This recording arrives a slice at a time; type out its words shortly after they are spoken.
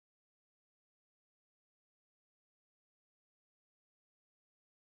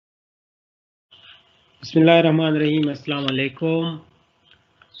Bismillahirrahmanirrahim. Assalamu alaikum.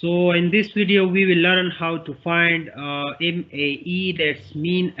 So in this video we will learn how to find MAE, that's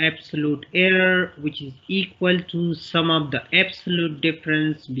mean absolute error, which is equal to sum of the absolute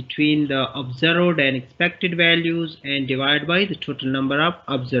difference between the observed and expected values and divide by the total number of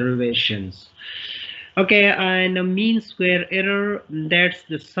observations. Okay, and a mean square error, that's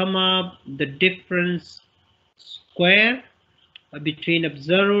the sum of the difference square between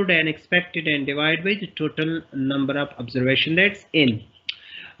observed and expected and divide by the total number of observation, that's n.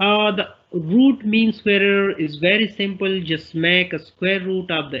 The root mean square error is very simple. Just make a square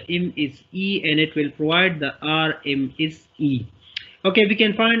root of the m is e and it will provide the rm is e. Okay, we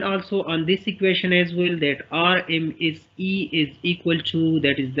can find also on this equation as well that rm is e is equal to,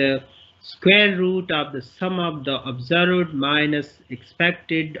 that is the square root of the sum of the observed minus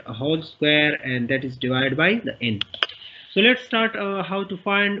expected whole square, and that is divided by the n. So let's start how to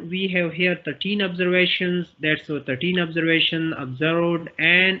find. We have here 13 observations. That's 13 observation observed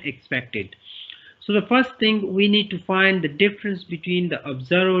and expected. So the first thing, we need to find the difference between the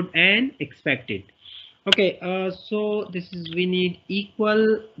observed and expected. Okay, so this is, we need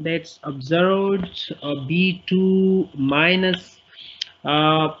equal, that's observed b2 minus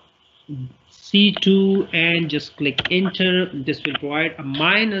c2, and just click enter. This will provide a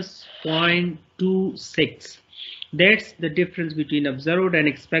minus 0.26. That's the difference between observed and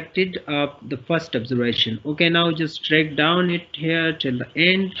expected of the first observation. Okay, now just drag down it here till the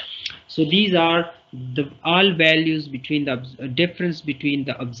end. So these are the all values between the difference between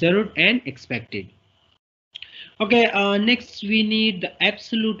the observed and expected. Okay, next we need the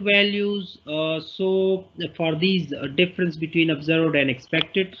absolute values. So for these difference between observed and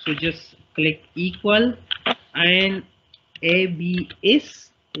expected, so just click equal and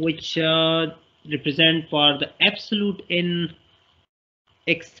ABS, which represent for the absolute in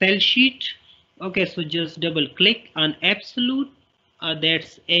Excel sheet. Okay, so just double click on absolute,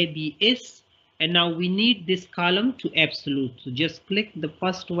 that's ABS, and now we need this column to absolute. So just click the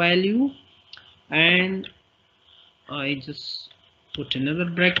first value and I just put another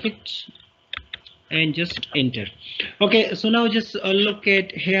bracket and just enter. Okay, so now just look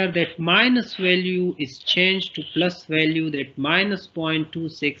at here that minus value is changed to plus value, that minus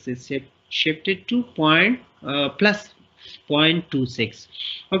 0.26 is shifted to plus 0.26.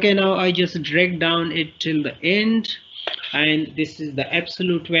 Okay, now I just drag down it till the end, and this is the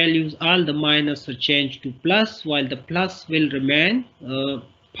absolute values. All the minus are changed to plus, while the plus will remain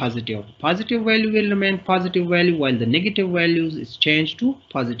positive. Positive value will remain positive value, while the negative values is changed to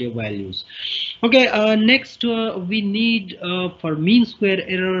positive values. Okay, next we need for mean square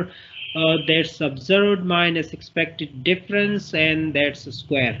error, that's observed minus expected difference, and that's a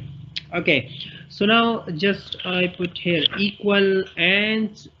square. Okay, so now just I put here equal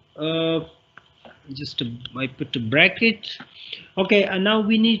and I put a bracket. Okay, and now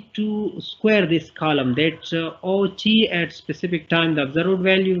we need to square this column, that OT at specific time, the observed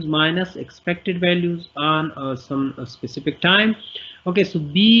values minus expected values on some specific time. Okay, so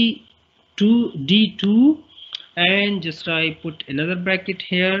B2 D2, and just I put another bracket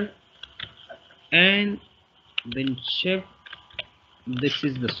here and then shift. This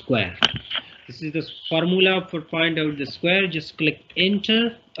is the square. This is the formula for find out the square. Just click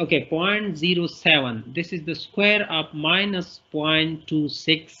enter. Okay, 0.07. This is the square of minus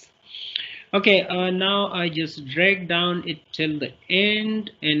 0.26. Okay, now I just drag down it till the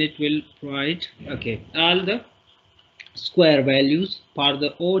end, and it will provide okay all the square values for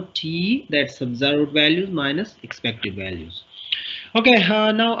the OT, that's observed values minus expected values. Okay,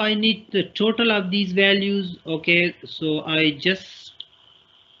 now I need the total of these values. Okay, so I just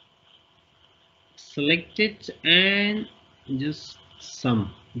select it and just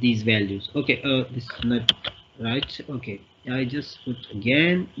sum these values. Okay, this is not right. Okay, I just put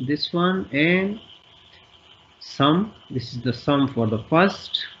again this one and sum. This is the sum for the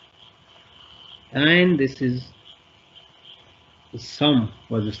first, and this is the sum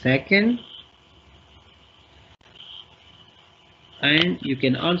for the second, and you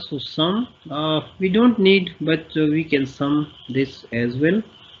can also sum, we don't need, but we can sum this as well.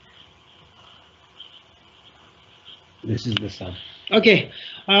 This is the sum. Okay,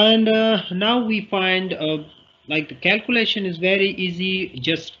 and now we find like the calculation is very easy.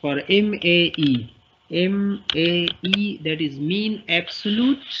 Just for MAE, that is mean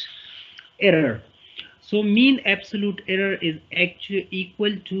absolute error. So mean absolute error is actually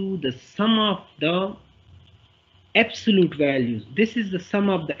equal to the sum of the absolute values. This is the sum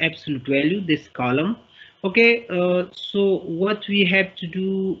of the absolute value, this column. Okay, so what we have to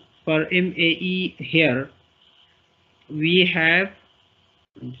do for MAE here, we have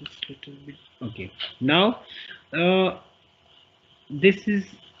Just little bit. Okay. Now, this is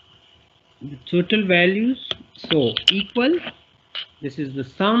the total values. So equal. This is the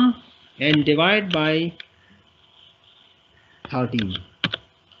sum and divide by 13.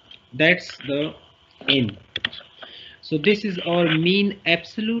 That's the n. So this is our mean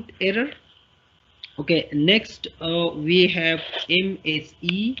absolute error. Okay, next we have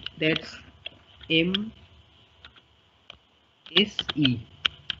MSE, that's MSE.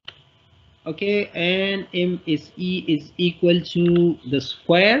 Okay, and MSE is equal to the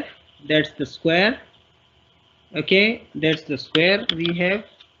square, that's the square. Okay, that's the square we have,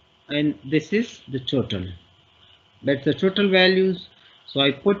 and this is the total, that's the total values. So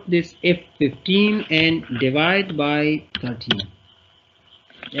I put this F15 and divide by 13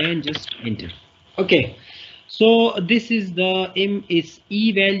 and just enter. Okay, so this is the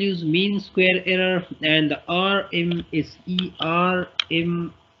MSE values, mean square error, and the RMSE.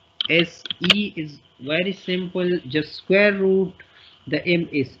 RMSE is very simple, just square root the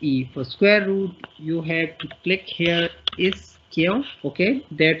MSE. For square root, you have to click here is Q. Okay,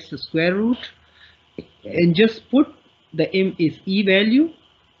 that's the square root, and just put the MSE value,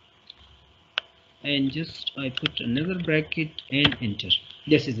 and just I put another bracket and enter.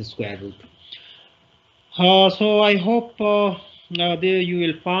 This is the square root. So I hope there you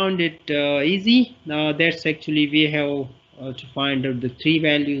will find it easy. That's actually we have to find out the three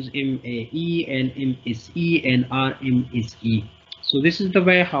values MAE and MSE and RMSE. So this is the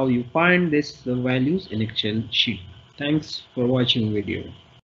way how you find this values in Excel sheet. Thanks for watching video.